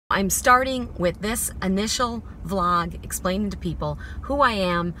I'm starting with this initial vlog explaining to people who I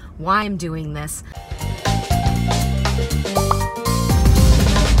am, why I'm doing this.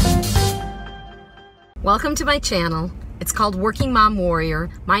 Welcome to my channel. It's called Working Mom Warrior.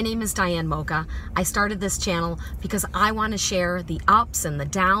 My name is Diane Mocha. I started this channel because I want to share the ups and the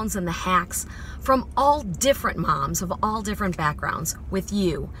downs and the hacks from all different moms of all different backgrounds with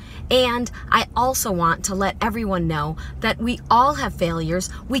you. And I also want to let everyone know that we all have failures.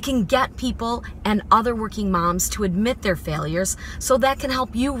 We can get people and other working moms to admit their failures so that can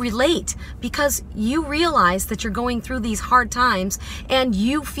help you relate, because you realize that you're going through these hard times and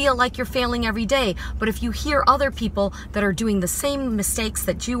you feel like you're failing every day. But if you hear other people that are doing the same mistakes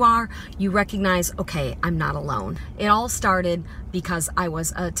that you are, you recognize, okay, I'm not alone. It all started because I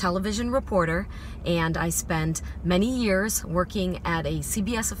was a television reporter and I spent many years working at a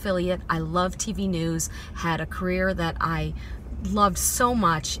CBS affiliate. I loved TV news, had a career that I loved so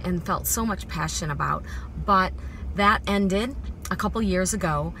much and felt so much passion about, but that ended a couple years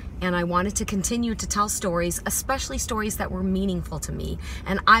ago, and I wanted to continue to tell stories, especially stories that were meaningful to me.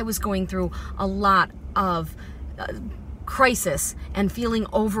 And I was going through a lot of crisis and feeling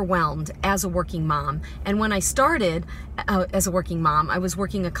overwhelmed as a working mom. And when I started as a working mom, I was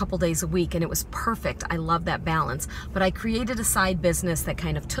working a couple days a week and it was perfect. I love that balance. But I created a side business that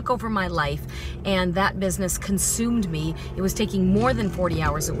kind of took over my life, and that business consumed me. It was taking more than 40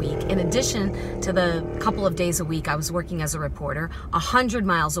 hours a week. In addition to the couple of days a week I was working as a reporter 100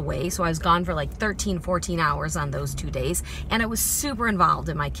 miles away, so I was gone for like 13, 14 hours on those 2 days, and I was super involved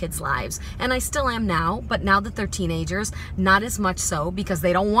in my kids' lives. And I still am now, but now that they're teenagers, not as much so because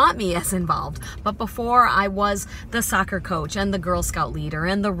they don't want me as involved. But before, I was the soccer coach and the Girl Scout leader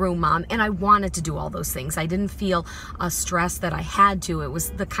and the room mom, and I wanted to do all those things. I didn't feel a stress that I had to. It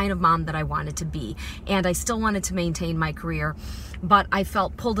was the kind of mom that I wanted to be, and I still wanted to maintain my career, but I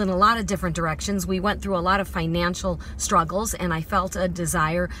felt pulled in a lot of different directions. We went through a lot of financial struggles, and I felt a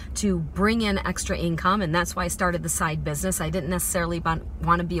desire to bring in extra income, and that's why I started the side business. I didn't necessarily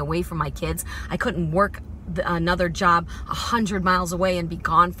want to be away from my kids. I couldn't work another job 100 miles away and be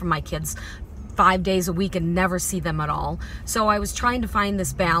gone from my kids 5 days a week and never see them at all. So I was trying to find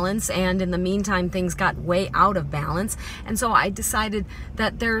this balance, and in the meantime things got way out of balance. And so I decided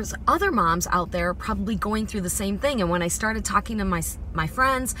that there's other moms out there probably going through the same thing. And when I started talking to my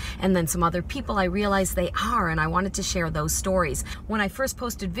friends and then some other people, I realized they are, and I wanted to share those stories. When I first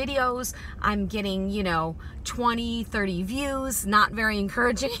posted videos, I'm getting, 20, 30 views, not very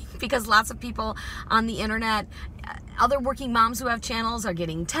encouraging because lots of people on the internet, other working moms who have channels, are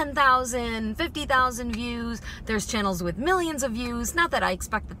getting 10,000, 50,000 views. There's channels with millions of views. Not that I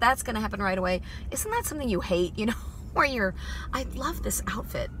expect that that's going to happen right away. Isn't that something you hate, where I love this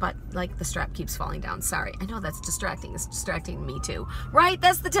outfit, but like the strap keeps falling down. Sorry, I know that's distracting. It's distracting me too, right?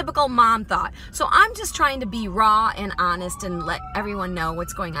 That's the typical mom thought. So I'm just trying to be raw and honest and let everyone know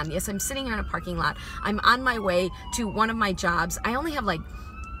what's going on. Yes, I'm sitting here in a parking lot. I'm on my way to one of my jobs. I only have like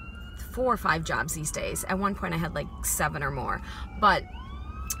 4 or 5 jobs these days. At one point I had like 7 or more, but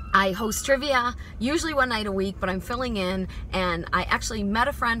I host trivia, usually one night a week, but I'm filling in, and I actually met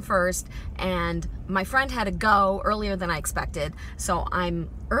a friend first, and my friend had to go earlier than I expected, so I'm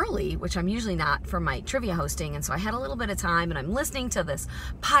early, which I'm usually not for my trivia hosting, and so I had a little bit of time, and I'm listening to this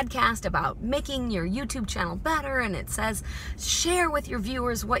podcast about making your YouTube channel better, and it says share with your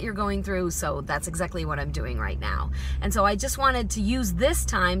viewers what you're going through, so that's exactly what I'm doing right now. And so I just wanted to use this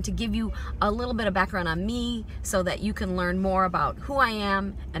time to give you a little bit of background on me so that you can learn more about who I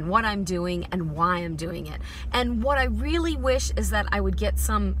am and what I'm doing and why I'm doing it. And what I really wish is that I would get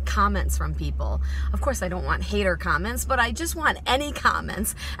some comments from people. Of course, I don't want hater comments, but I just want any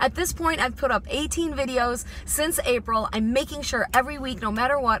comments. At this point, I've put up 18 videos since April. I'm making sure every week, no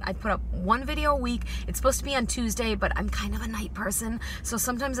matter what, I put up 1 video a week. It's supposed to be on Tuesday, but I'm kind of a night person, so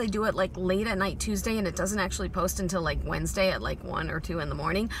sometimes I do it like late at night Tuesday, and it doesn't actually post until like Wednesday at like 1 or 2 in the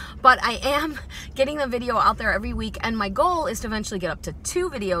morning. But I am getting the video out there every week, and my goal is to eventually get up to 2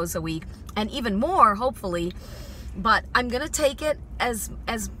 videos a week, and even more, hopefully. But I'm gonna take it as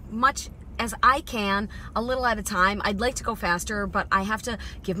much as I can, a little at a time. I'd like to go faster, but I have to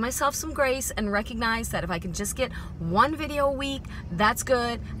give myself some grace and recognize that if I can just get 1 video a week, that's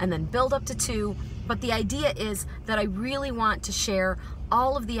good, and then build up to 2. But the idea is that I really want to share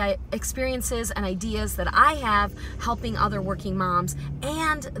all of the experiences and ideas that I have helping other working moms,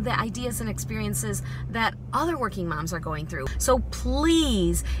 and the ideas and experiences that other working moms are going through. So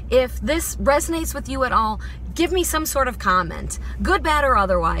please, if this resonates with you at all, give me some sort of comment, good, bad, or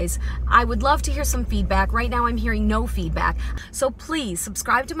otherwise. I would love to hear some feedback. Right now I'm hearing no feedback. So please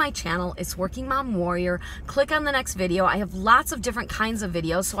subscribe to my channel. It's Working Mom Warrior. Click on the next video. I have lots of different kinds of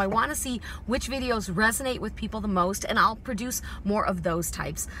videos, so I want to see which videos resonate with people the most, and I'll produce more of those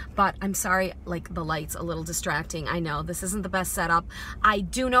types. But I'm sorry, like, the light's a little distracting. I know this isn't the best setup. I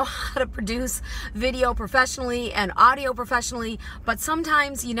do know how to produce video professionally and audio professionally, but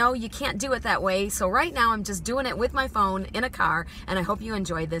sometimes, you know, you can't do it that way. So right now I'm just doing it with my phone in a car, and I hope you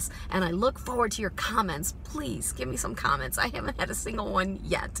enjoyed this, and I look forward to your comments. Please give me some comments. I haven't had a single one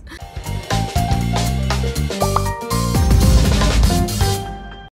yet.